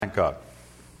thank God.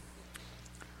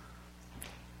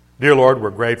 Dear Lord, we're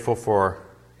grateful for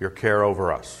your care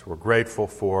over us. We're grateful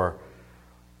for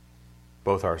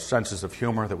both our senses of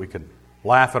humor, that we can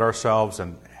laugh at ourselves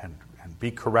and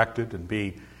be corrected and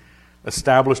be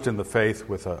established in the faith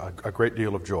with a great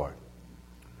deal of joy.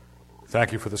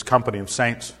 Thank you for this company of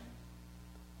saints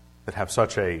that have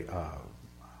such a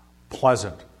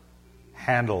pleasant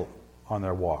handle on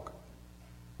their walk.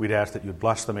 We'd ask that you'd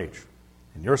bless them each.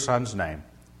 In your Son's name,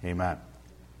 amen.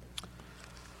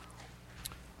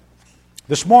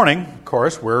 This morning, of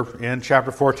course, we're in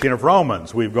chapter 14 of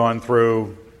Romans. We've gone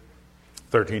through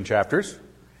 13 chapters,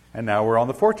 and now we're on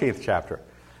the 14th chapter.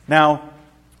 Now,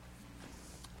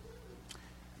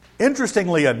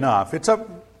 interestingly enough, it's a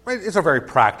very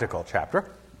practical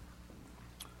chapter,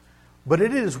 but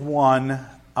it is one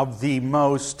of the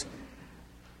most,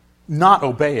 not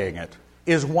obeying it,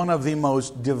 is one of the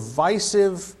most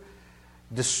divisive,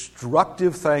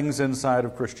 destructive things inside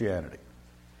of Christianity.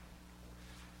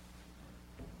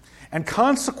 And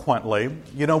consequently,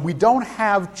 we don't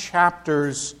have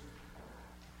chapters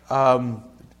in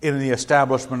the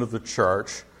establishment of the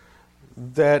church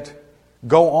that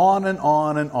go on and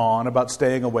on and on about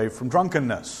staying away from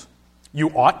drunkenness. You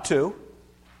ought to,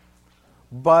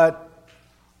 but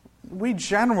we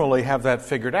generally have that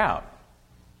figured out.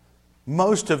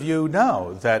 Most of you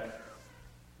know that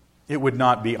it would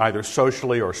not be either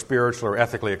socially or spiritually or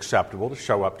ethically acceptable to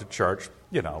show up to church,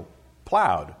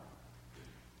 plowed.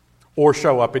 Or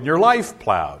show up in your life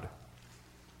plowed.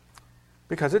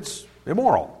 Because it's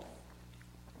immoral.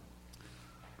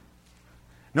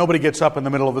 Nobody gets up in the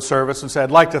middle of the service and said,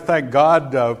 I'd like to thank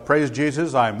God, praise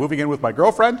Jesus, I'm moving in with my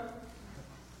girlfriend.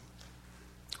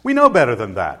 We know better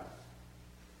than that.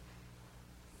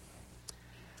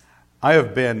 I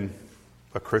have been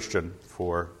a Christian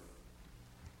for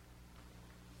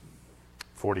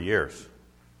 40 years.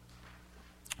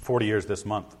 40 years this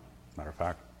month, matter of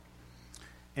fact.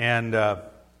 And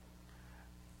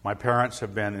my parents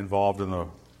have been involved in the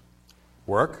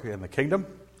work in the kingdom,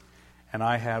 and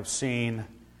I have seen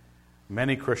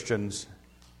many Christians,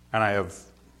 and I have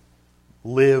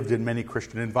lived in many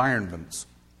Christian environments.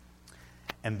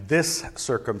 And this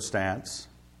circumstance,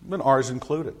 and ours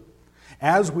included,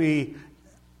 as we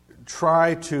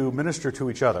try to minister to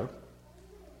each other,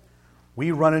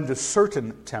 we run into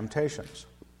certain temptations.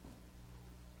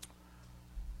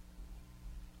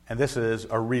 And this is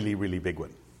a really, really big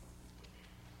one.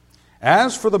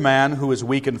 As for the man who is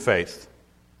weak in faith,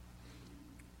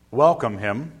 welcome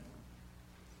him,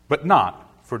 but not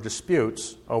for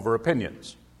disputes over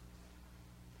opinions.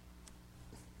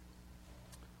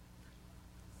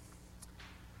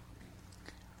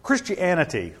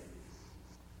 Christianity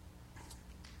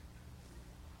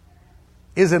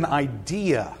is an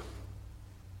idea.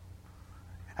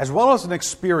 As well as an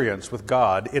experience with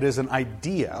God, it is an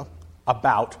idea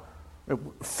about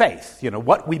faith,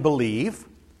 what we believe,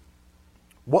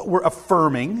 what we're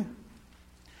affirming.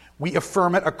 We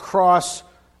affirm it across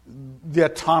the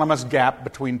autonomous gap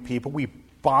between people. We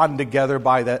bond together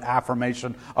by the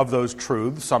affirmation of those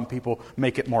truths. Some people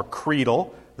make it more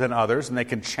creedal than others, and they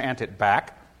can chant it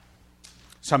back.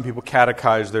 Some people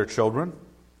catechize their children.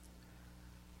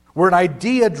 We're an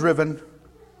idea-driven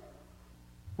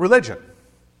religion.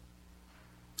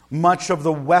 Much of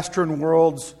the Western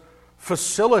world's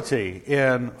facility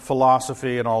in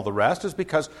philosophy and all the rest is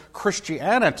because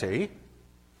Christianity,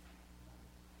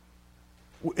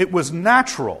 it was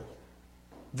natural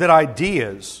that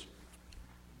ideas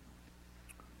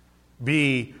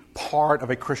be part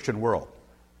of a Christian world.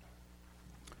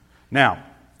 Now,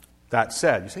 that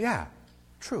said, you say, yeah,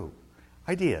 true,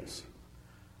 ideas.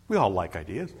 We all like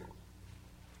ideas.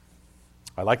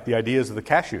 I like the ideas of the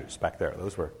cashews back there.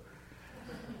 Those were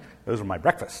my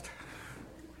breakfast.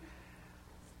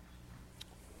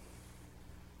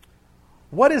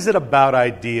 What is it about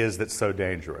ideas that's so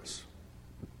dangerous?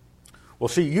 Well,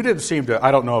 see, you didn't seem to, I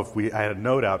don't know if I had a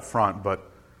note out front, but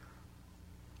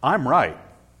I'm right.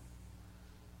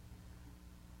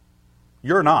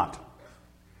 You're not.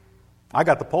 I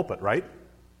got the pulpit, right?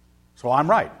 So I'm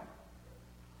right.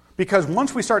 Because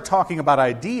once we start talking about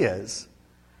ideas,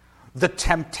 the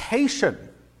temptation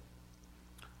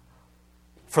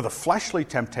for the fleshly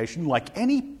temptation, like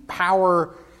any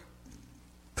power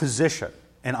position,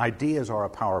 and ideas are a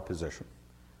power position,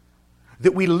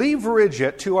 that we leverage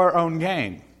it to our own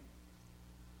gain.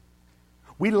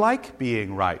 We like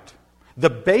being right. The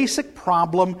basic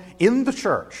problem in the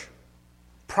church,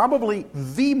 probably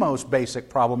the most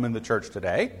basic problem in the church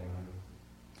today,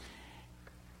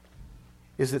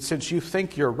 is that since you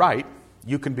think you're right,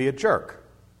 you can be a jerk.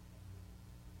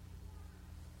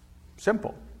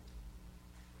 Simple.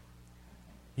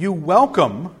 You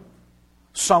welcome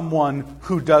someone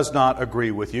who does not agree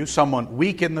with you, someone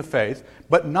weak in the faith,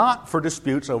 but not for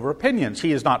disputes over opinions.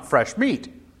 He is not fresh meat.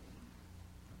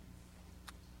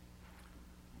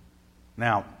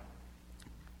 Now,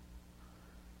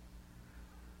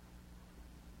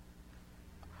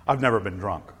 I've never been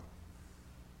drunk.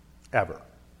 Ever.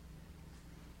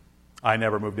 I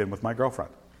never moved in with my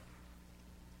girlfriend.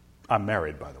 I'm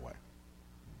married, by the way.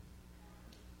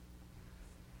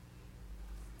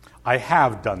 I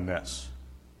have done this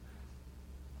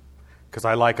because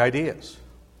I like ideas.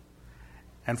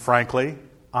 And frankly,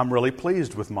 I'm really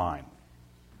pleased with mine.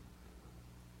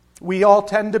 We all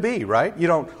tend to be, right? You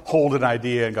don't hold an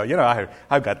idea and go,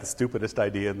 I've got the stupidest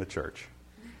idea in the church.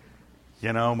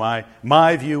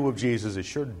 My view of Jesus is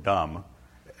sure dumb.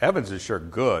 Evan's is sure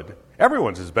good.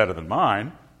 Everyone's is better than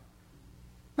mine.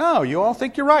 No, you all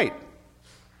think you're right.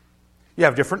 You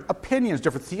have different opinions,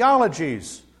 different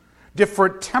theologies,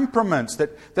 different temperaments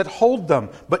that hold them.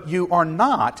 But you are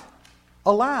not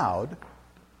allowed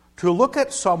to look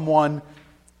at someone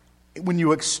when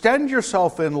you extend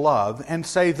yourself in love and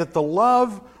say that the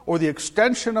love or the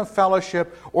extension of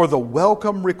fellowship or the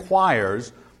welcome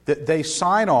requires that they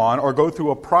sign on or go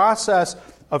through a process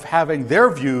of having their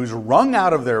views wrung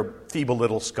out of their feeble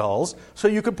little skulls so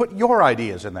you can put your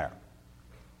ideas in there.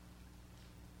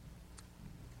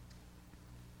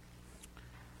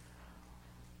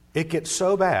 It gets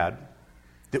so bad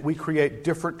that we create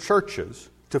different churches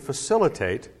to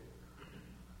facilitate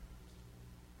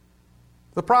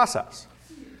the process.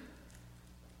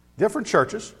 Different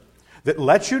churches that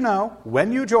let you know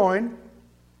when you join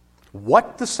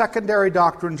what the secondary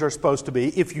doctrines are supposed to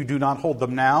be. If you do not hold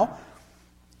them now,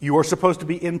 you are supposed to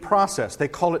be in process. They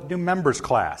call it new members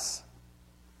class.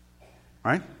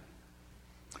 Right?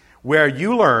 Where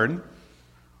you learn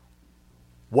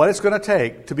what it's going to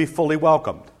take to be fully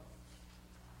welcomed.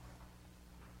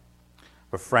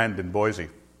 A friend in Boise,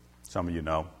 some of you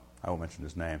know, I won't mention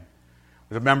his name,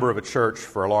 was a member of a church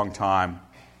for a long time,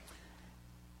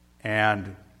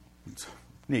 and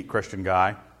neat Christian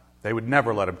guy. They would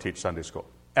never let him teach Sunday school,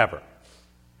 ever.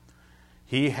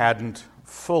 He hadn't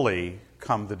fully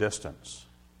come the distance.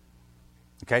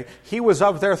 Okay? He was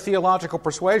of their theological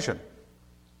persuasion.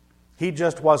 He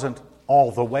just wasn't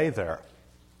all the way there.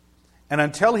 And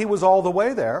until he was all the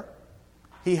way there,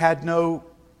 he had no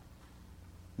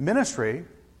ministry,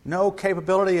 no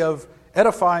capability of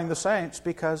edifying the saints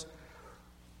because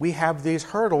we have these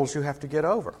hurdles you have to get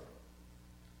over.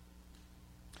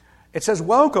 It says,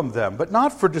 welcome them, but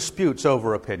not for disputes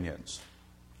over opinions.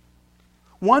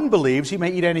 One believes he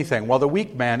may eat anything, while the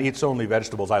weak man eats only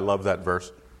vegetables. I love that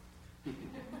verse.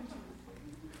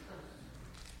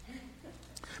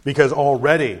 Because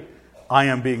already I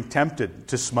am being tempted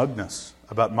to smugness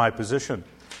about my position.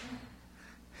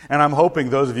 And I'm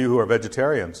hoping those of you who are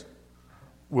vegetarians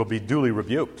will be duly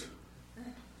rebuked.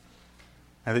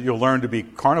 And that you'll learn to be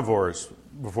carnivores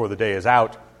before the day is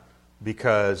out,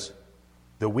 because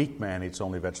the weak man eats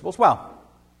only vegetables. Well,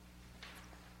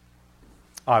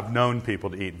 I've known people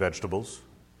to eat vegetables.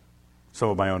 Some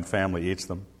of my own family eats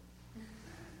them.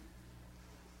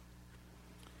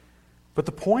 But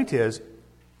the point is,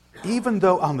 even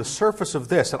though on the surface of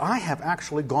this, that I have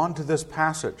actually gone to this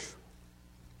passage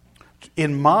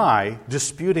in my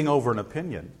disputing over an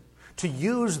opinion, to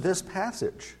use this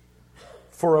passage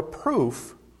for a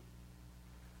proof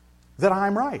that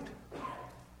I'm right.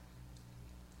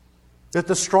 That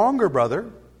the stronger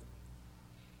brother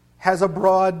has a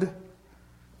broad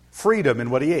freedom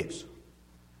in what he eats.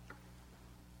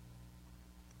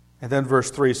 And then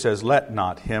verse 3 says, let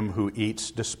not him who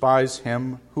eats despise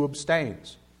him who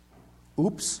abstains.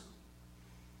 Oops.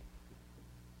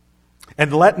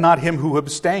 And let not him who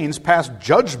abstains pass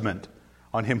judgment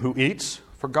on him who eats,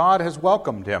 for God has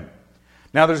welcomed him.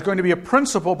 Now there's going to be a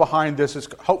principle behind this that's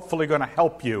hopefully going to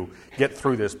help you get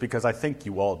through this, because I think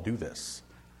you all do this.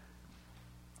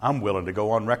 I'm willing to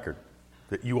go on record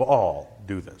that you all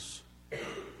do this.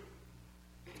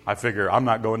 I figure I'm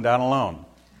not going down alone.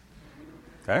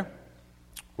 Okay?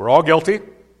 We're all guilty.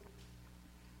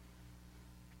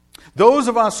 Those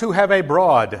of us who have a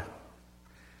broad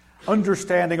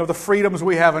understanding of the freedoms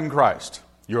we have in Christ.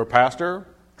 Your pastor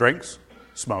drinks,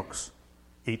 smokes,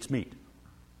 eats meat.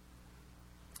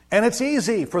 And it's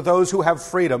easy for those who have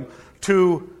freedom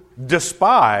to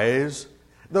despise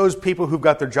those people who've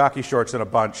got their jockey shorts in a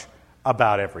bunch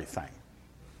about everything.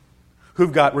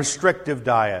 Who've got restrictive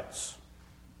diets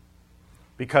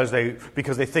because they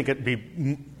think it'd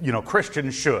be,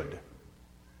 Christians should.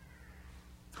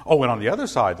 Oh, and on the other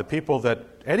side, the people that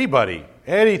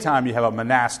anytime you have a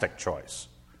monastic choice,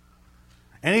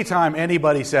 Anytime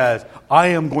anybody says, I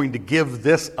am going to give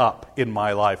this up in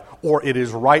my life, or it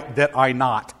is right that I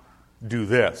not do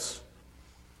this.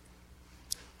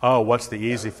 Oh, what's the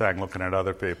easy thing looking at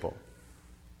other people?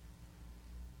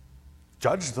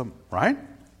 Judge them, right?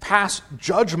 Pass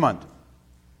judgment.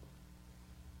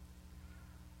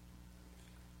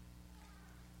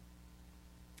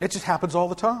 It just happens all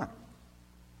the time.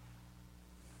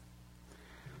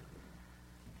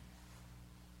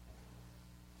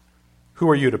 Who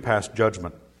are you to pass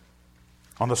judgment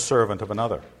on the servant of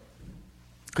another?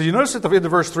 Because you notice at the end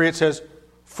of verse 3 it says,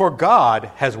 for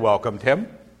God has welcomed him.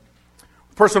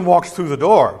 A person walks through the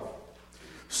door.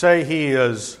 Say he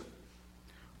is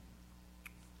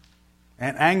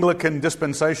an Anglican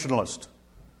dispensationalist,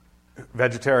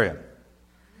 vegetarian.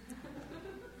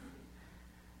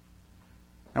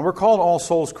 And we're called All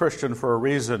Souls Christian for a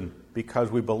reason,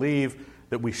 because we believe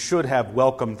that we should have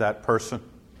welcomed that person.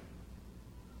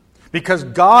 Because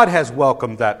God has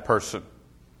welcomed that person.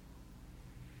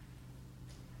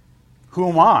 Who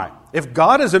am I? If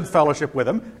God is in fellowship with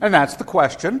him, and that's the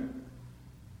question,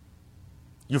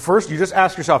 you just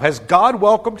ask yourself, has God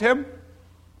welcomed him?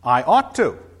 I ought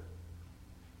to.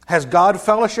 Has God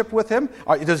fellowshiped with him?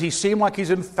 Does he seem like he's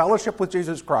in fellowship with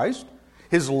Jesus Christ?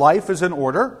 His life is in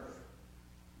order?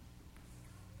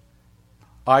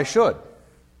 I should.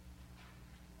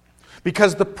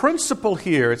 Because the principle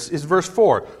here is verse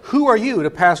 4. Who are you to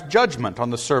pass judgment on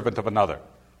the servant of another?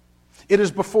 It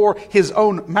is before his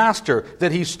own master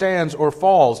that he stands or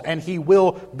falls, and he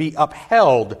will be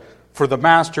upheld, for the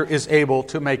master is able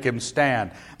to make him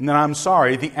stand. And then I'm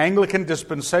sorry, the Anglican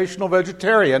dispensational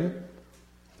vegetarian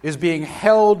is being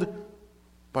held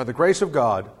by the grace of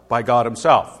God, by God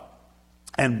himself.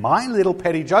 And my little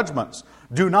petty judgments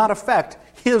do not affect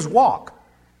his walk.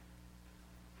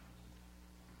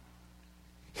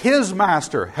 His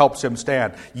master helps him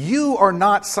stand. You are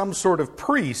not some sort of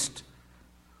priest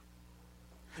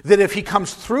that if he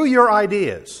comes through your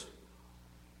ideas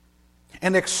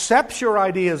and accepts your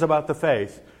ideas about the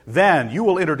faith, then you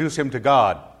will introduce him to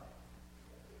God.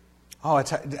 Oh,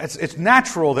 it's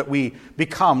natural that we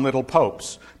become little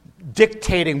popes,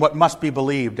 dictating what must be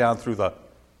believed down through the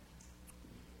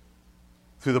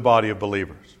body of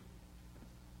believers.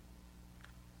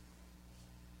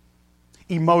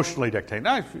 Emotionally dictating.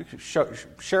 Now,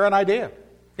 share an idea.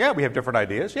 Yeah, we have different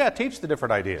ideas. Yeah, teach the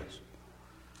different ideas.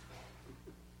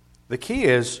 The key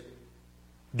is,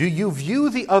 do you view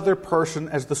the other person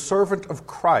as the servant of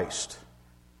Christ?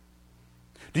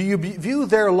 Do you view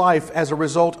their life as a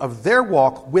result of their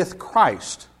walk with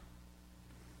Christ?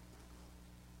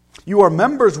 You are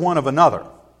members one of another,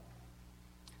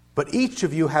 but each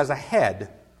of you has a head,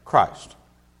 Christ.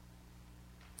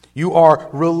 You are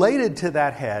related to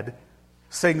that head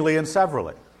singly and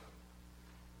severally.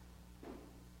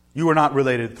 You are not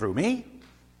related through me.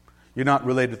 You're not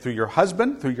related through your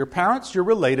husband, through your parents. You're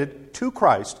related to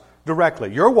Christ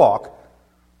directly. Your walk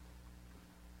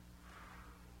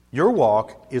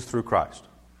is through Christ,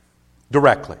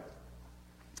 directly.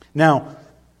 Now,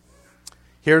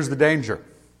 here's the danger.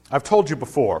 I've told you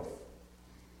before,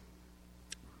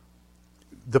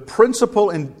 the principle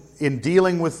in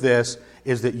dealing with this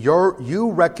is that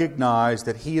you recognize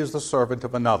that he is the servant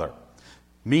of another,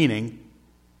 meaning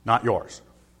not yours.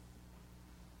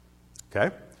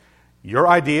 Okay? Your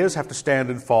ideas have to stand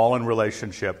and fall in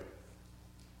relationship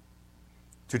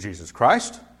to Jesus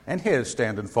Christ, and his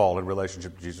stand and fall in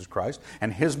relationship to Jesus Christ,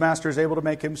 and his master is able to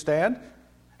make him stand,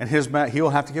 and he will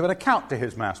have to give an account to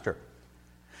his master.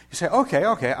 You say, okay,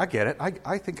 I get it.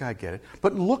 I think I get it.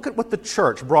 But look at what the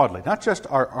church broadly, not just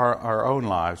our own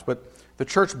lives, but the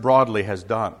church broadly has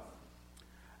done.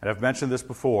 And I've mentioned this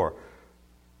before.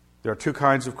 There are two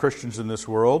kinds of Christians in this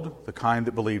world. The kind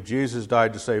that believe Jesus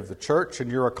died to save the church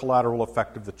and you're a collateral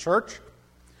effect of the church.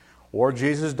 Or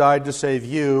Jesus died to save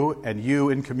you and you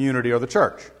in community are the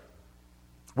church.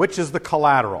 Which is the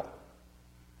collateral?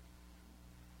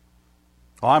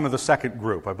 Well, I'm of the second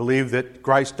group. I believe that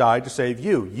Christ died to save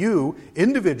you. You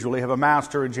individually have a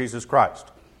master in Jesus Christ.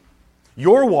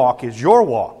 Your walk is your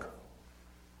walk.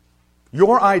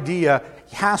 Your idea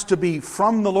has to be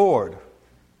from the Lord.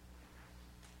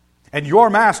 And your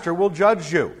master will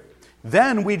judge you.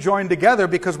 Then we join together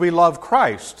because we love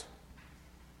Christ.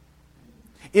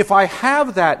 If I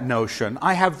have that notion,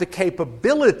 I have the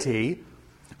capability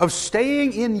of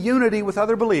staying in unity with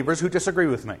other believers who disagree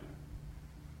with me.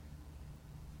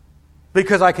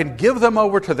 Because I can give them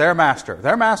over to their master.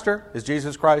 Their master is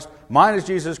Jesus Christ. Mine is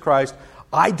Jesus Christ.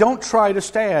 I don't try to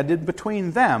stand in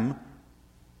between them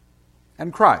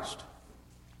and Christ.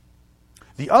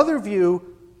 The other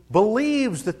view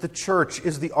believes that the church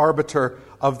is the arbiter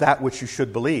of that which you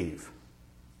should believe.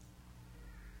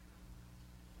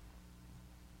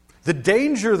 The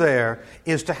danger there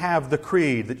is to have the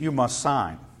creed that you must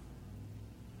sign.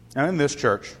 Now in this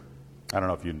church, I don't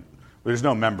know if you, there's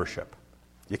no membership.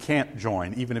 You can't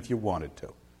join even if you wanted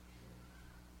to.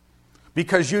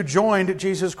 Because you joined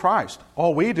Jesus Christ.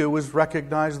 All we do is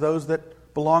recognize those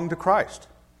that belong to Christ.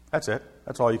 That's it.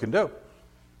 That's all you can do.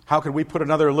 How could we put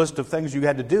another list of things you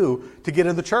had to do to get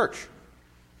in the church?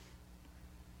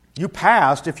 You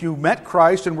passed if you met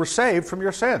Christ and were saved from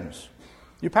your sins.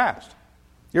 You passed.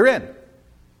 You're in.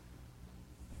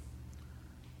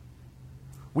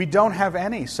 We don't have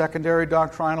any secondary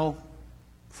doctrinal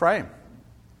frame.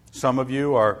 Some of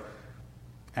you are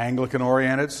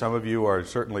Anglican-oriented. Some of you are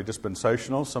certainly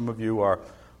dispensational. Some of you are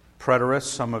preterists.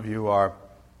 Some of you are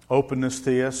openness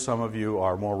theists. Some of you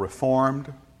are more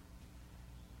reformed.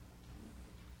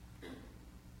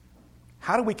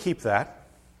 How do we keep that?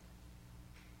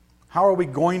 How are we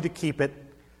going to keep it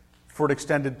for an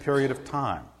extended period of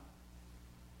time?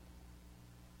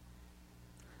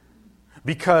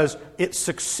 Because its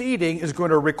succeeding is going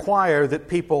to require that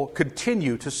people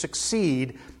continue to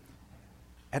succeed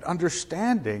at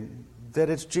understanding that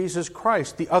it's Jesus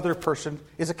Christ the other person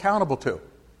is accountable to.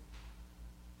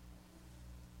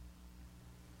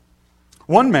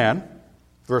 One man,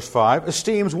 verse 5,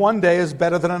 esteems one day as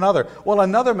better than another, while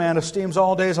another man esteems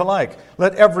all days alike.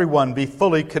 Let everyone be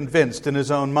fully convinced in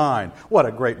his own mind. What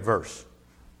a great verse.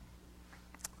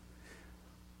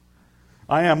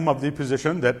 I am of the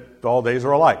position that all days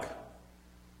are alike.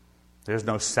 There's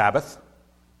no Sabbath.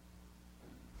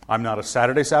 I'm not a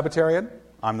Saturday Sabbatarian.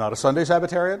 I'm not a Sunday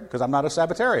Sabbatarian because I'm not a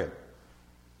Sabbatarian.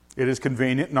 It is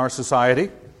convenient in our society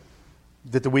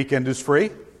that the weekend is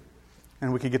free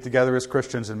and we can get together as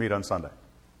Christians and meet on Sunday.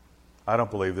 I don't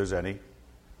believe there's any.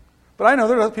 But I know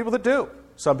there are other people that do.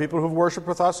 Some people who have worshiped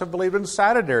with us have believed in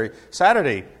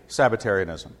Saturday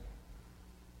Sabbatarianism.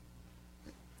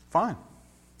 Fine.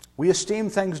 We esteem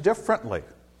things differently.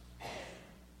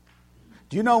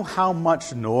 Do you know how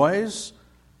much noise,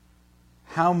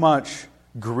 how much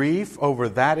grief over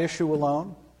that issue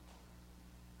alone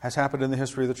has happened in the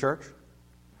history of the church?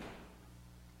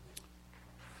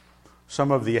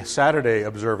 Some of the Saturday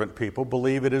observant people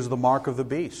believe it is the mark of the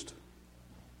beast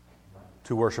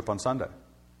to worship on Sunday.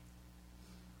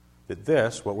 That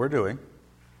this, what we're doing,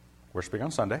 worshiping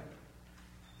on Sunday,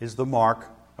 is the mark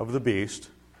of the beast,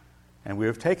 and we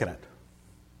have taken it.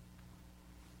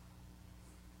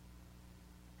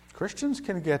 Christians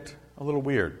can get a little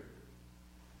weird.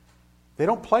 They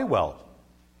don't play well.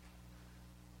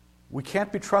 We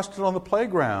can't be trusted on the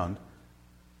playground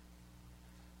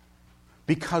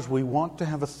because we want to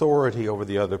have authority over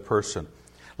the other person.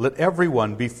 Let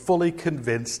everyone be fully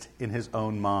convinced in his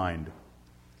own mind.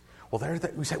 Well,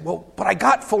 we say, well, but I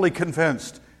got fully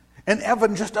convinced, and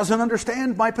Evan just doesn't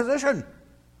understand my position.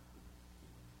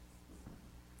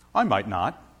 I might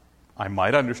not. I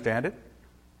might understand it.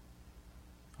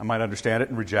 I might understand it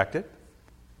and reject it.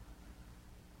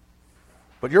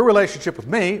 But your relationship with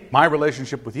me, my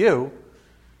relationship with you,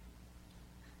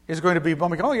 is going to be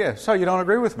bumming, oh yeah, so you don't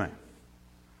agree with me.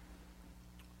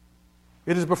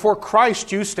 It is before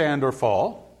Christ you stand or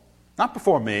fall, not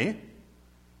before me.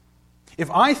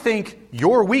 If I think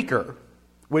you're weaker,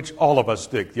 which all of us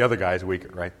think, the other guy's weaker,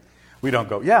 right? We don't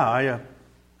go, yeah,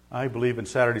 I believe in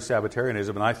Saturday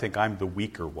Sabbatarianism, and I think I'm the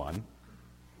weaker one.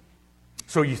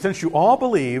 So since you all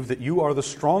believe that you are the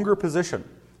stronger position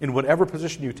in whatever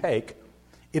position you take,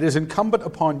 it is incumbent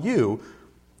upon you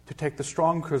to take the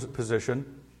strong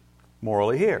position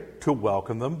morally here, to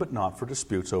welcome them, but not for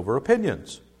disputes over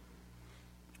opinions.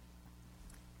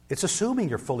 It's assuming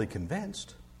you're fully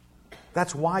convinced.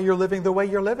 That's why you're living the way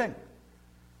you're living.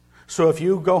 So if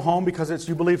you go home because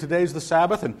you believe today's the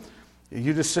Sabbath and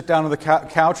you just sit down on the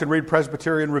couch and read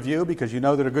Presbyterian Review because you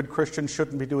know that a good Christian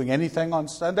shouldn't be doing anything on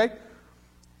Sunday,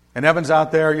 and Evan's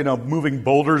out there, moving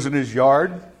boulders in his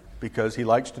yard because he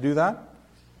likes to do that,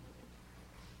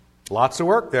 lots of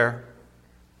work there.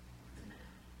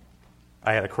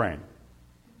 I had a crane.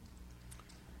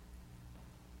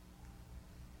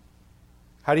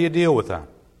 How do you deal with that?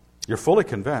 You're fully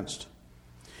convinced.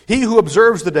 He who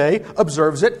observes the day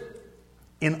observes it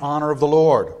in honor of the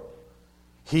Lord.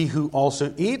 He who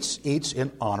also eats, eats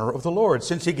in honor of the Lord,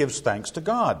 since he gives thanks to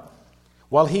God.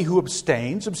 While he who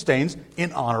abstains, abstains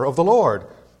in honor of the Lord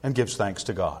and gives thanks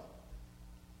to God.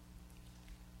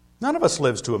 None of us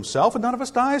lives to himself, and none of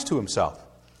us dies to himself.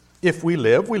 If we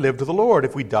live to the Lord.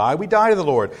 If we die to the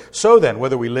Lord. So then,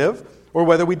 whether we live or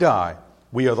whether we die,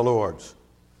 we are the Lord's.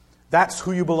 That's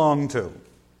who you belong to.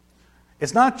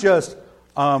 It's not just,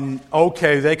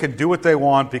 okay, they can do what they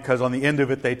want because on the end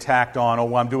of it they tacked on,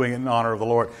 oh, I'm doing it in honor of the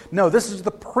Lord. No, this is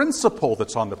the principle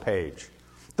that's on the page.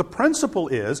 The principle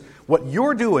is what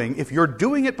you're doing, if you're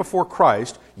doing it before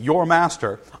Christ, your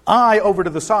master, I, over to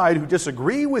the side, who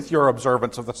disagree with your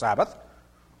observance of the Sabbath,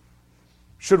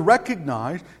 should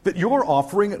recognize that you're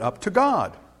offering it up to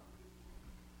God.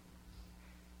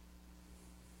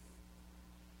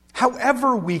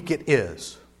 However weak it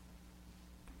is,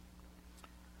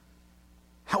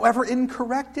 however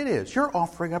incorrect it is, you're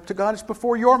offering up to God. It's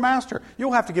before your master.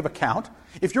 You'll have to give account.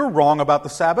 If you're wrong about the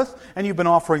Sabbath and you've been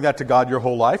offering that to God your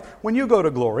whole life, when you go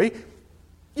to glory,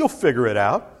 you'll figure it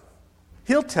out.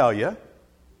 He'll tell you.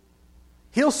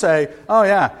 He'll say, oh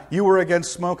yeah, you were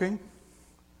against smoking?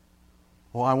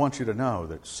 Well, I want you to know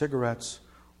that cigarettes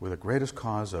were the greatest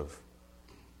cause of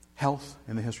health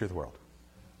in the history of the world.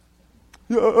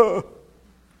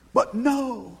 But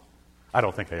no. I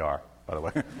don't think they are, by the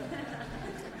way.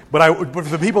 But for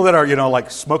the people that are,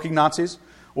 like smoking Nazis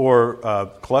or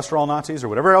cholesterol Nazis or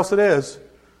whatever else it is,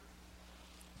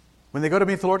 when they go to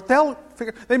meet the Lord,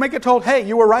 they might get told, hey,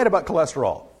 you were right about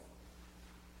cholesterol.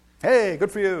 Hey,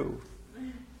 good for you.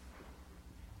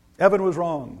 Evan was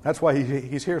wrong. That's why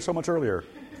he's here so much earlier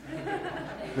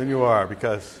than you are,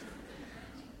 because...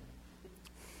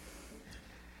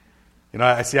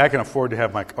 I can afford to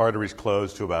have my arteries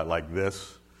closed to about like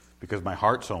this, because my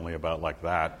heart's only about like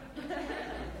that.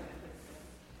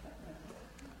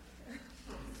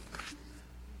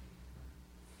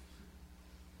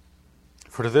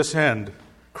 For to this end,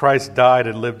 Christ died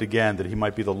and lived again, that he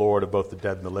might be the Lord of both the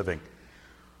dead and the living.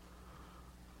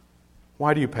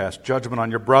 Why do you pass judgment on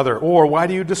your brother? Or why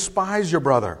do you despise your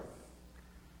brother?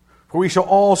 For we shall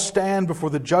all stand before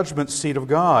the judgment seat of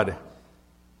God.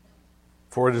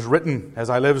 For it is written, as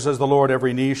I live, says the Lord,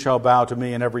 every knee shall bow to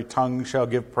me and every tongue shall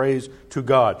give praise to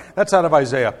God. That's out of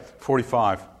Isaiah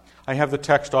 45. I have the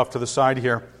text off to the side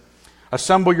here.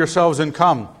 Assemble yourselves and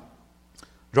come.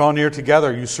 Draw near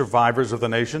together, you survivors of the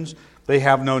nations. They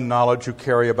have no knowledge who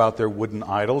carry about their wooden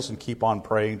idols and keep on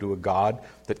praying to a God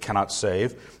that cannot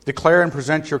save. Declare and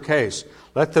present your case.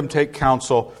 Let them take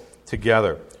counsel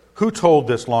together. Who told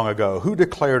this long ago? Who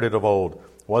declared it of old?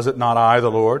 Was it not I,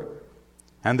 the Lord?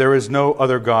 And there is no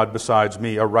other God besides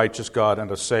me, a righteous God and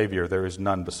a Savior. There is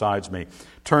none besides me.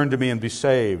 Turn to me and be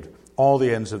saved, all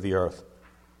the ends of the earth.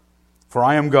 For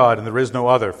I am God and there is no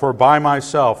other. For by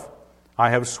myself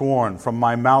I have sworn, from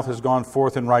my mouth has gone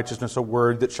forth in righteousness a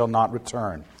word that shall not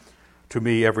return. To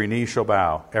me every knee shall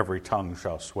bow, every tongue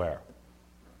shall swear.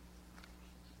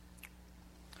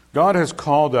 God has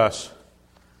called us,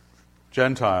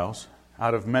 Gentiles,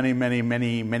 out of many, many,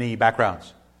 many, many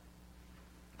backgrounds.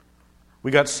 We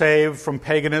got saved from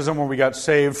paganism, or we got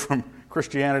saved from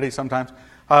Christianity sometimes.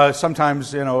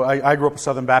 Sometimes, I grew up a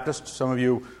Southern Baptist. Some of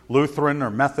you Lutheran or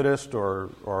Methodist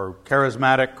or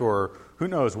charismatic or who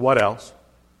knows what else.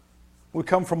 We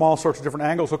come from all sorts of different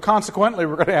angles. So consequently,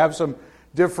 we're going to have some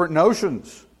different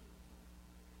notions.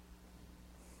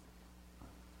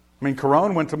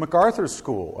 Corone went to MacArthur's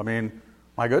school.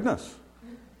 My goodness.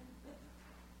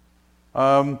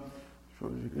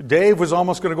 Dave was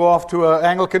almost going to go off to an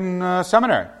Anglican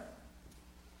seminary.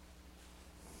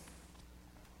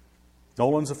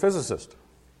 Nolan's a physicist.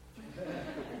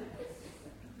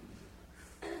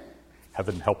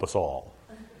 Heaven help us all.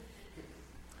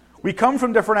 We come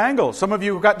from different angles. Some of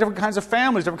you have got different kinds of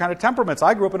families, different kind of temperaments.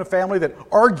 I grew up in a family that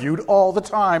argued all the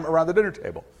time around the dinner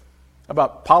table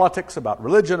about politics, about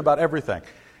religion, about everything.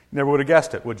 You never would have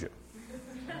guessed it, would you?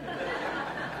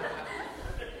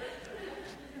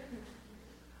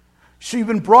 So you've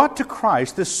been brought to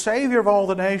Christ, the Savior of all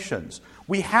the nations.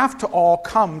 We have to all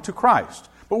come to Christ.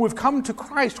 But we've come to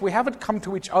Christ. We haven't come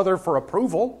to each other for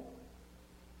approval.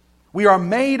 We are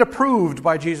made approved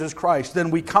by Jesus Christ.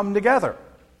 Then we come together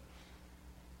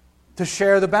to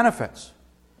share the benefits.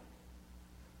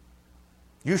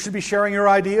 You should be sharing your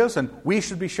ideas, and we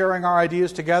should be sharing our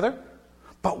ideas together,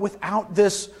 but without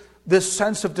this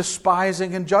sense of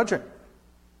despising and judging.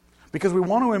 Because we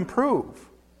want to improve.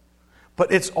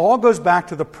 But it all goes back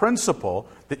to the principle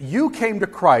that you came to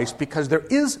Christ because there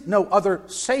is no other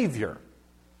Savior.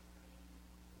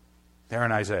 There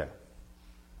in Isaiah.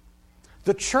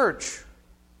 The church,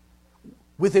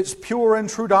 with its pure and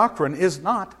true doctrine, is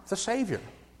not the Savior.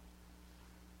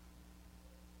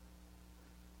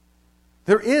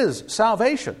 There is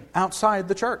salvation outside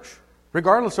the church,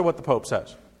 regardless of what the Pope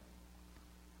says.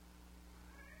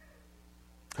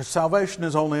 Because salvation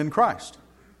is only in Christ.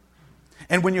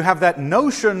 And when you have that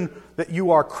notion that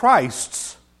you are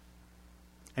Christ's,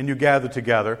 and you gather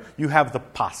together, you have the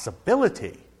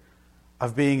possibility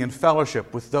of being in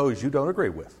fellowship with those you don't agree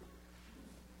with.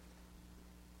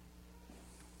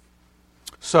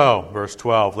 So, verse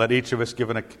 12, each of us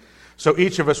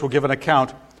will give an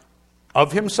account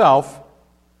of himself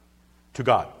to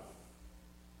God.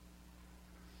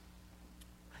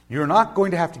 You're not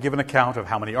going to have to give an account of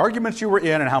how many arguments you were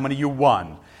in and how many you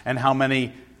won and how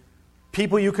many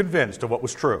people you convinced of what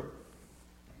was true.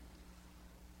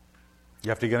 You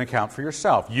have to give an account for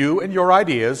yourself. You and your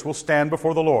ideas will stand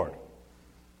before the Lord.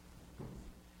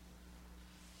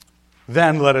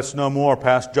 Then let us no more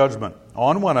pass judgment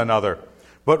on one another,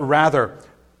 but rather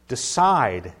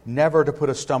decide never to put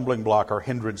a stumbling block or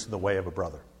hindrance in the way of a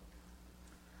brother.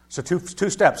 So two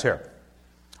steps here.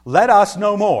 Let us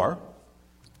no more,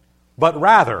 but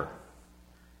rather.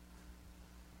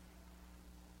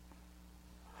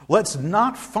 Let's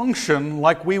not function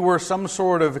like we were some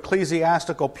sort of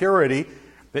ecclesiastical purity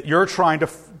that you're trying to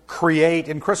create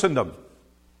in Christendom.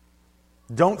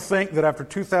 Don't think that after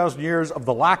 2,000 years of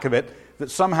the lack of it,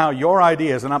 that somehow your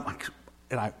ideas, and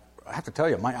I have to tell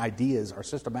you, my ideas are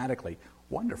systematically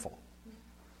wonderful.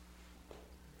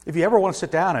 If you ever want to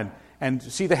sit down and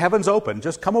see the heavens open,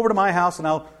 just come over to my house and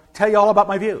I'll tell you all about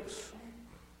my views.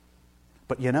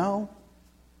 But you know,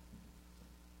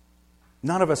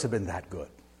 none of us have been that good.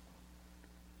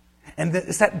 And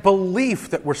it's that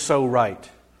belief that we're so right,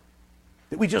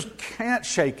 that we just can't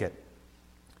shake it.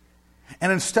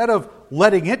 And instead of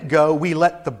letting it go, we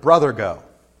let the brother go.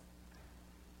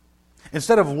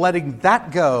 Instead of letting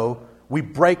that go, we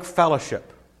break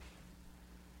fellowship.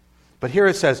 But here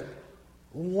it says,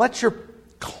 let your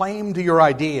claim to your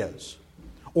ideas,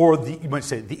 or you might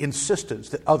say the insistence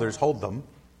that others hold them,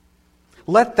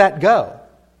 let that go.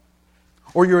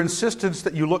 Or your insistence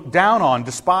that you look down on,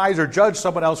 despise, or judge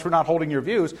someone else for not holding your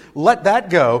views, let that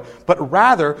go, but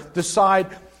rather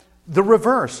decide the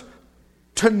reverse.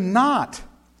 To not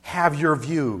have your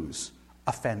views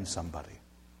offend somebody.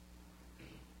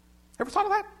 Ever thought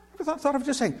of that? Ever thought of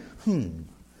just saying,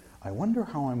 I wonder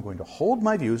how I'm going to hold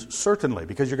my views? Certainly,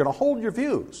 because you're going to hold your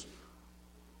views.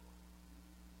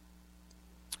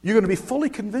 You're going to be fully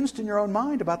convinced in your own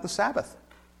mind about the Sabbath.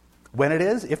 When it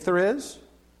is, if there is.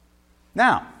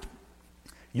 Now,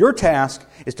 your task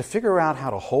is to figure out how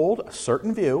to hold a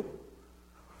certain view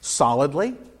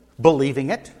solidly, believing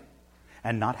it,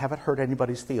 and not have it hurt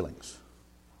anybody's feelings.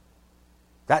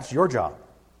 That's your job.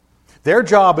 Their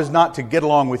job is not to get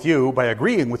along with you by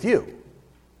agreeing with you.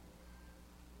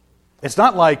 It's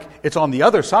not like it's on the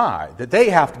other side, that they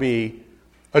have to be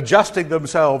adjusting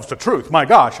themselves to truth. My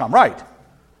gosh, I'm right.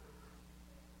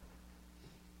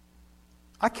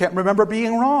 I can't remember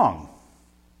being wrong.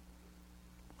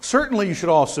 Certainly you should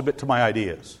all submit to my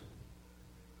ideas.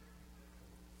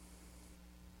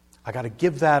 I got to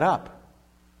give that up.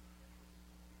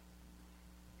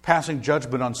 Passing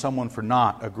judgment on someone for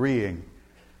not agreeing,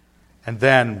 and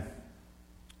then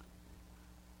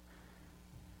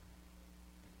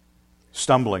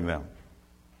stumbling them.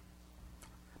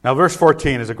 Now, verse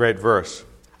 14 is a great verse.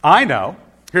 I know,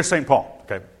 here's St. Paul,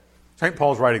 okay? St.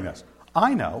 Paul's writing this.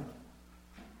 I know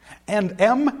and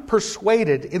am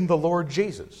persuaded in the Lord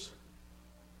Jesus.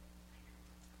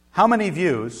 How many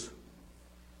views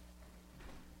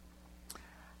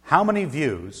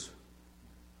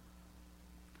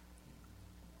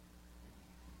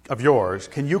of yours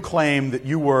can you claim that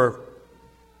you were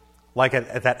like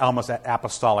at that almost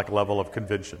apostolic level of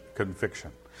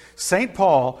conviction? St.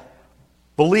 Paul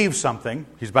believes something,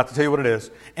 he's about to tell you what it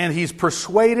is, and he's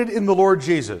persuaded in the Lord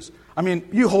Jesus. I mean,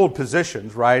 you hold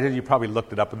positions, right? And you probably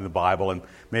looked it up in the Bible and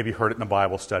maybe heard it in a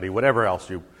Bible study, whatever else.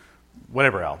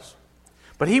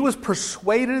 But he was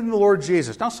persuaded in the Lord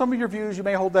Jesus. Now, some of your views, you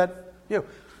may hold that view.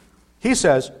 He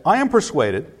says, I am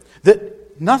persuaded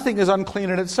that nothing is unclean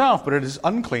in itself, but it is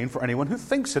unclean for anyone who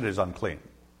thinks it is unclean.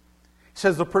 He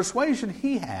says the persuasion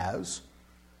he has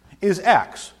is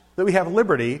X, that we have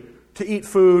liberty to eat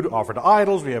food offered to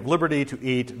idols. We have liberty to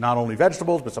eat not only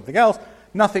vegetables, but something else.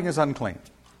 Nothing is unclean.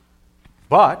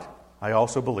 But I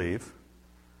also believe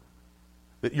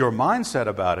that your mindset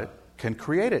about it can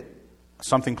create it.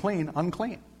 Something clean,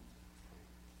 unclean.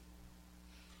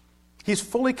 He's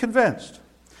fully convinced.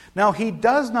 Now, he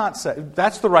does not say,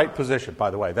 that's the right position, by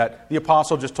the way, that the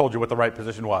apostle just told you what the right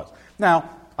position was. Now,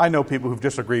 I know people who've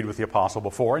disagreed with the apostle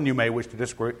before, and you may wish to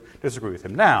disagree with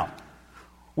him. Now,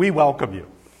 we welcome you.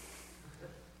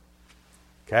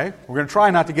 Okay? We're going to try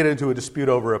not to get into a dispute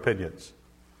over opinions.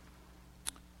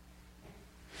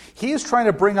 He is trying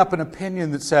to bring up an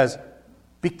opinion that says,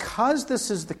 because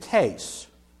this is the case,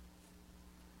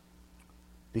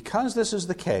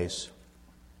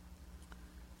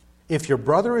 if your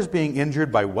brother is being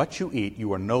injured by what you eat,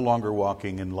 you are no longer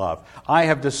walking in love. I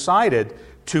have decided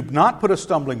to not put a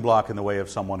stumbling block in the way of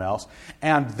someone else,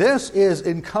 and this is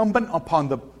incumbent upon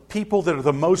the people that are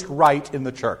the most right in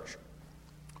the church.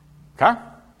 Okay?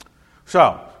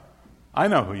 So, I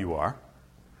know who you are.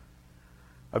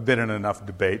 I've been in enough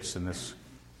debates in this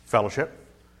fellowship.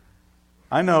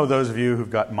 I know those of you who've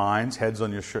got minds, heads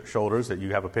on your shoulders, that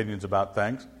you have opinions about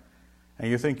things, and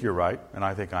you think you're right, and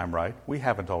I think I'm right. We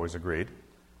haven't always agreed.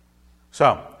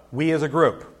 So, we as a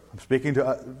group, I'm speaking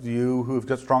to you who've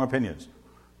got strong opinions.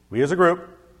 We as a group,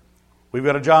 we've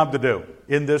got a job to do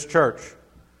in this church.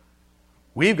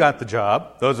 We've got the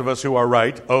job, those of us who are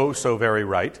right, oh so very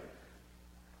right,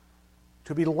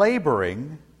 to be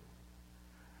laboring,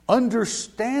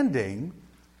 understanding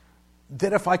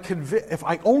that if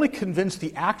I only convince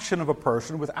the action of a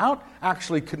person without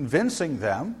actually convincing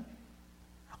them,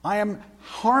 I am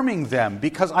harming them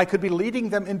because I could be leading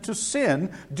them into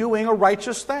sin doing a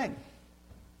righteous thing.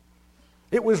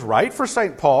 It was right for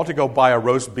St. Paul to go buy a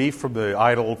roast beef from the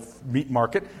idol meat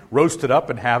market, roast it up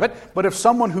and have it. But if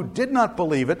someone who did not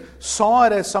believe it saw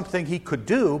it as something he could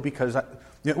do because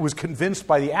it was convinced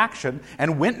by the action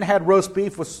and went and had roast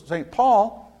beef with St.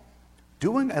 Paul,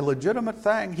 doing a legitimate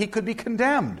thing, he could be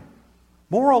condemned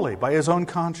morally by his own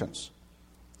conscience.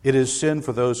 It is sin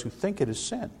for those who think it is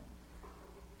sin.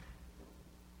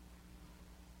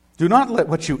 Do not let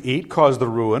what you eat cause the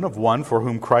ruin of one for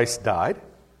whom Christ died.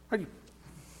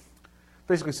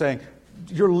 Basically saying,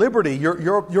 your liberty,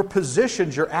 your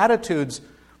positions, your attitudes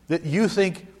that you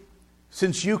think,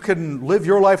 since you can live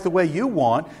your life the way you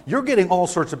want, you're getting all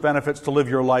sorts of benefits to live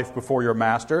your life before your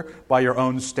master by your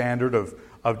own standard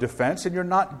of defense, and you're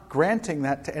not granting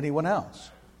that to anyone else.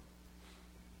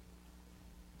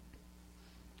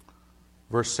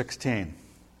 Verse 16,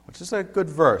 which is a good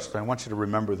verse. I want you to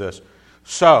remember this.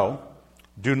 So,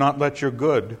 do not let your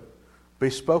good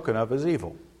be spoken of as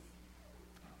evil.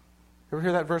 You ever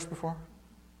hear that verse before?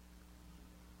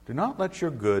 Do not let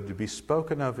your good be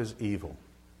spoken of as evil.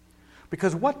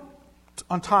 Because what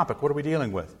are we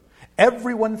dealing with?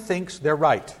 Everyone thinks they're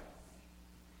right.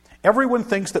 Everyone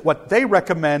thinks that what they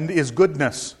recommend is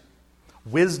goodness,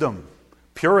 wisdom,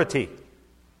 purity.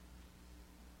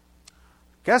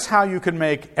 Guess how you can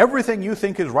make everything you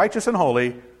think is righteous and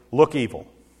holy look evil?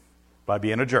 By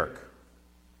being a jerk.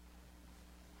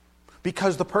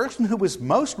 Because the person who is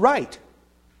most right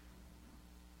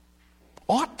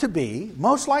ought to be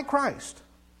most like Christ.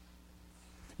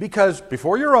 Because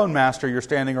before your own master you're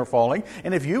standing or falling,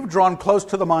 and if you've drawn close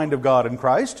to the mind of God in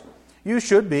Christ, you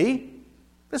should be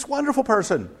this wonderful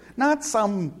person, not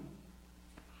some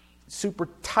super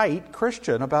tight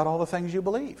Christian about all the things you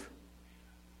believe.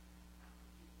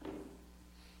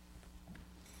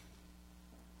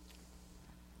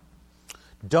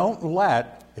 Don't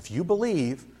let, if you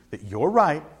believe that you're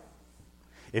right,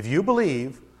 if you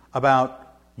believe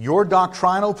about your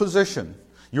doctrinal position,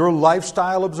 your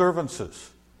lifestyle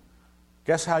observances,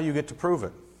 guess how you get to prove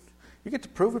it? You get to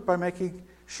prove it by making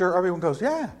sure everyone goes,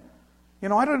 yeah,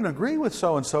 I didn't agree with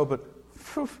so-and-so, but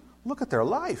look at their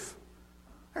life.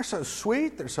 They're so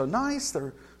sweet, they're so nice,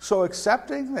 they're so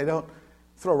accepting, they don't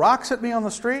throw rocks at me on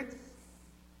the street.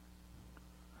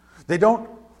 They don't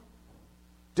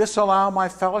disallow my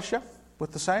fellowship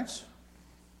with the saints.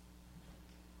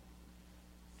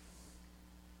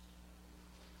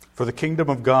 For the kingdom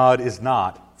of God is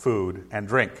not food and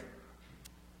drink,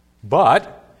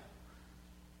 but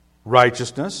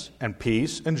righteousness and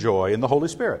peace and joy in the Holy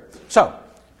Spirit. So,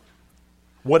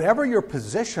 whatever your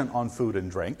position on food and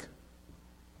drink,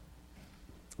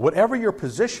 whatever your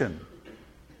position,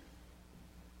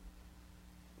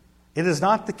 it is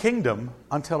not the kingdom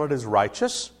until it is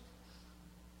righteous.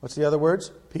 What's the other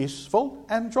words? Peaceful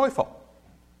and joyful.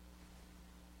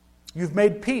 You've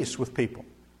made peace with people.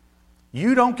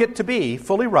 You don't get to be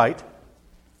fully right.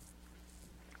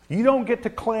 You don't get to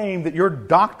claim that your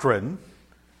doctrine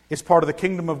is part of the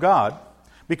kingdom of God,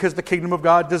 because the kingdom of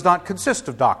God does not consist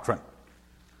of doctrine.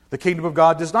 The kingdom of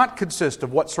God does not consist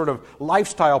of what sort of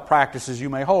lifestyle practices you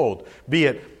may hold, be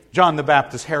it John the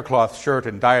Baptist's haircloth shirt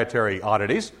and dietary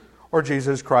oddities, or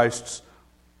Jesus Christ's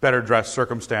better dressed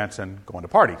circumstance and going to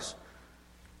parties.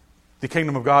 The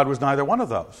kingdom of God was neither one of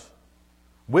those.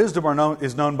 Wisdom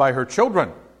is known by her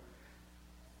children.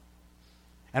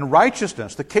 And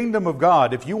righteousness, the kingdom of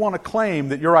God, if you want to claim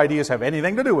that your ideas have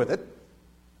anything to do with it,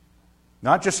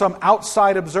 not just some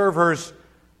outside observer's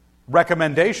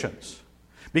recommendations.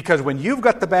 Because when you've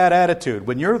got the bad attitude,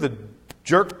 when you're the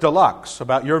jerk deluxe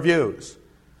about your views,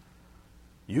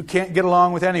 you can't get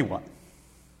along with anyone.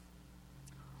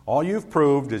 All you've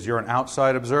proved is you're an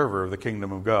outside observer of the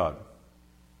kingdom of God.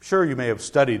 Sure, you may have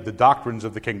studied the doctrines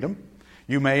of the kingdom.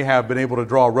 You may have been able to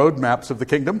draw roadmaps of the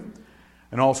kingdom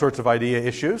and all sorts of idea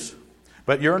issues,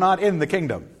 but you're not in the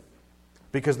kingdom,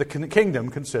 because the kingdom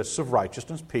consists of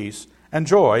righteousness, peace, and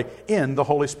joy in the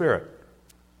Holy Spirit.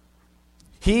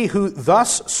 He who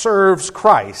thus serves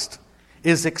Christ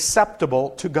is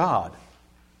acceptable to God.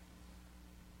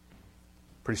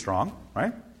 Pretty strong,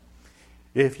 right?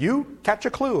 If you catch a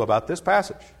clue about this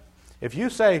passage, if you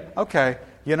say, okay,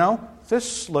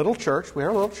 this little church, we are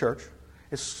a little church,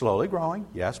 is slowly growing.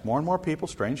 Yes, more and more people,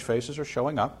 strange faces are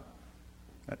showing up.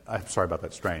 I'm sorry about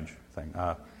that strange thing.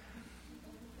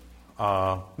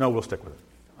 No, we'll stick with it.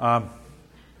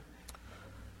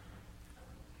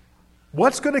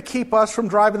 What's going to keep us from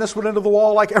driving this one into the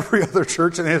wall like every other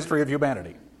church in the history of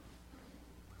humanity?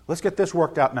 Let's get this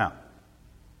worked out now.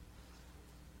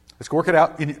 Let's work it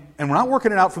out. And we're not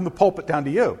working it out from the pulpit down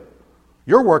to you.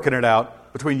 You're working it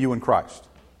out between you and Christ.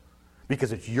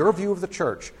 Because it's your view of the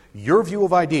church, your view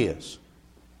of ideas.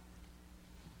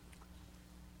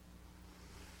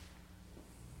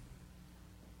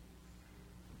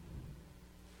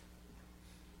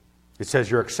 It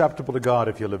says you're acceptable to God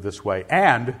if you live this way,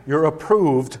 and you're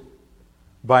approved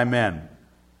by men.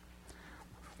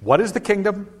 What is the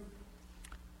kingdom?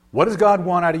 What does God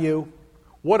want out of you?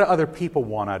 What do other people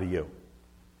want out of you?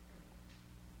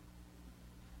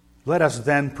 Let us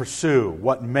then pursue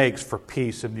what makes for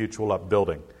peace and mutual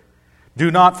upbuilding. Do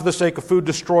not, for the sake of food,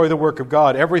 destroy the work of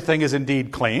God. Everything is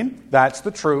indeed clean. That's the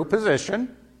true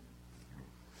position.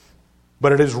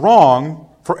 But it is wrong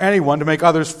for anyone to make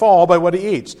others fall by what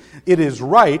he eats. It is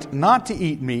right not to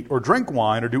eat meat or drink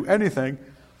wine or do anything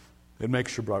that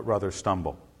makes your brother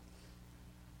stumble.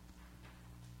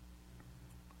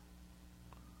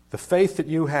 The faith that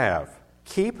you have,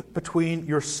 keep between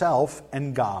yourself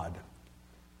and God.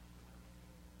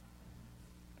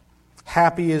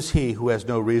 Happy is he who has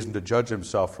no reason to judge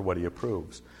himself for what he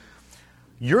approves.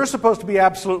 You're supposed to be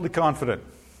absolutely confident.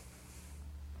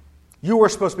 You are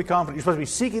supposed to be confident. You're supposed to be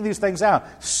seeking these things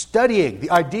out, studying the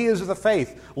ideas of the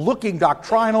faith, looking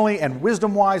doctrinally and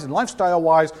wisdom-wise and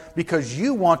lifestyle-wise, because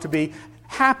you want to be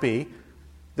happy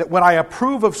that when I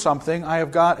approve of something, I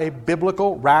have got a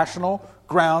biblical, rational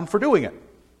ground for doing it.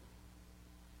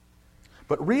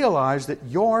 But realize that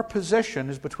your position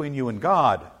is between you and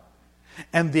God.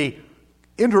 And the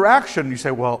interaction, you say,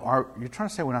 well, you're trying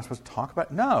to say we're not supposed to talk about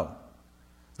it? No.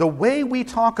 The way we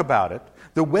talk about it,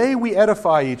 the way we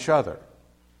edify each other,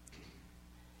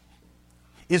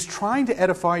 is trying to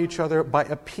edify each other by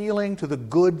appealing to the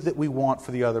good that we want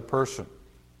for the other person.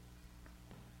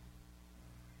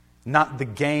 Not the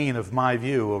gain of my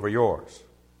view over yours.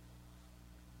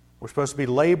 We're supposed to be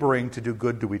laboring to do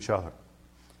good to each other.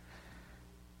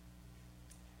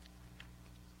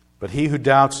 But he who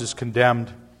doubts is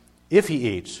condemned if he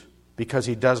eats, because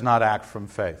he does not act from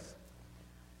faith.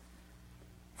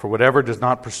 For whatever does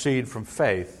not proceed from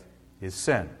faith is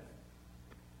sin.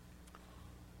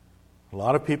 A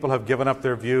lot of people have given up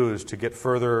their views to get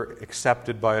further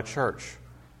accepted by a church.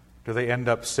 Do they end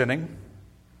up sinning?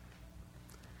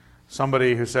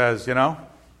 Somebody who says,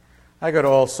 I go to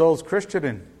All Souls Christian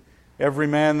and every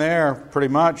man there pretty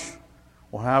much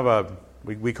will have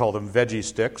we call them veggie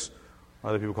sticks.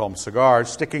 Other people call them cigars,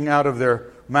 sticking out of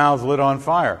their mouths lit on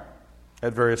fire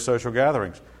at various social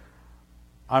gatherings.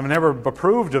 I've never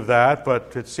approved of that,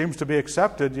 but it seems to be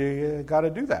accepted. You got to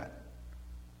do that.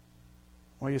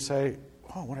 Well, you say,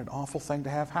 oh, what an awful thing to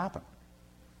have happen.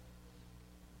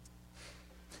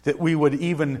 That we would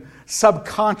even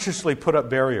subconsciously put up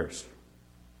barriers.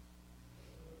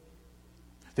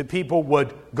 That people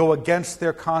would go against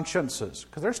their consciences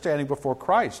because they're standing before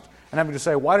Christ and having to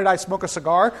say, why did I smoke a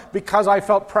cigar? Because I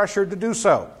felt pressured to do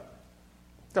so.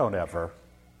 Don't ever.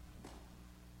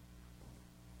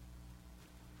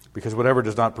 Because whatever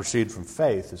does not proceed from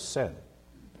faith is sin.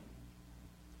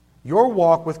 Your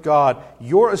walk with God,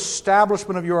 your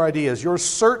establishment of your ideas, your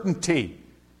certainty,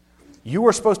 you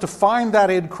are supposed to find that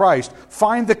in Christ.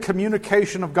 Find the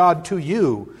communication of God to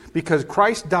you because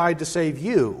Christ died to save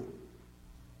you.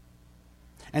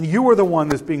 And you are the one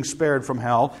that's being spared from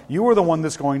hell. You are the one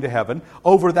that's going to heaven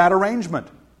over that arrangement.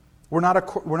 We're not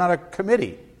a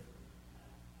committee.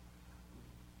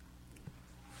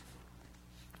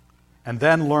 And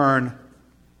then learn,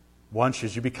 once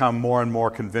as you become more and more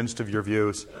convinced of your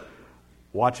views,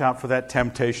 watch out for that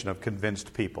temptation of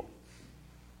convinced people.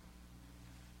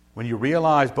 When you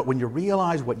realize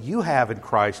what you have in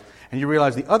Christ, and you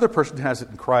realize the other person has it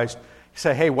in Christ, you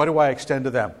say, hey, what do I extend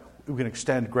to them? We can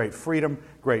extend great freedom,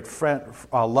 great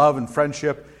love and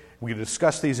friendship. We can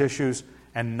discuss these issues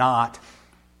and not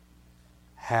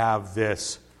have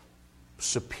this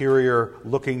superior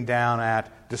looking down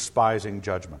at, despising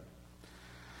judgment.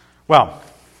 Well,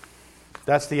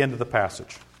 that's the end of the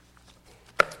passage.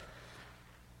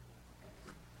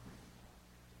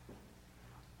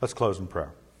 Let's close in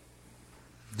prayer.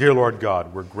 Dear Lord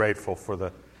God, we're grateful for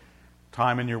the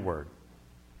time in your word.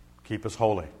 Keep us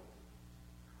holy.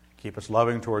 Keep us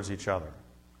loving towards each other.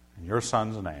 In your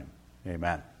Son's name,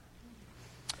 amen.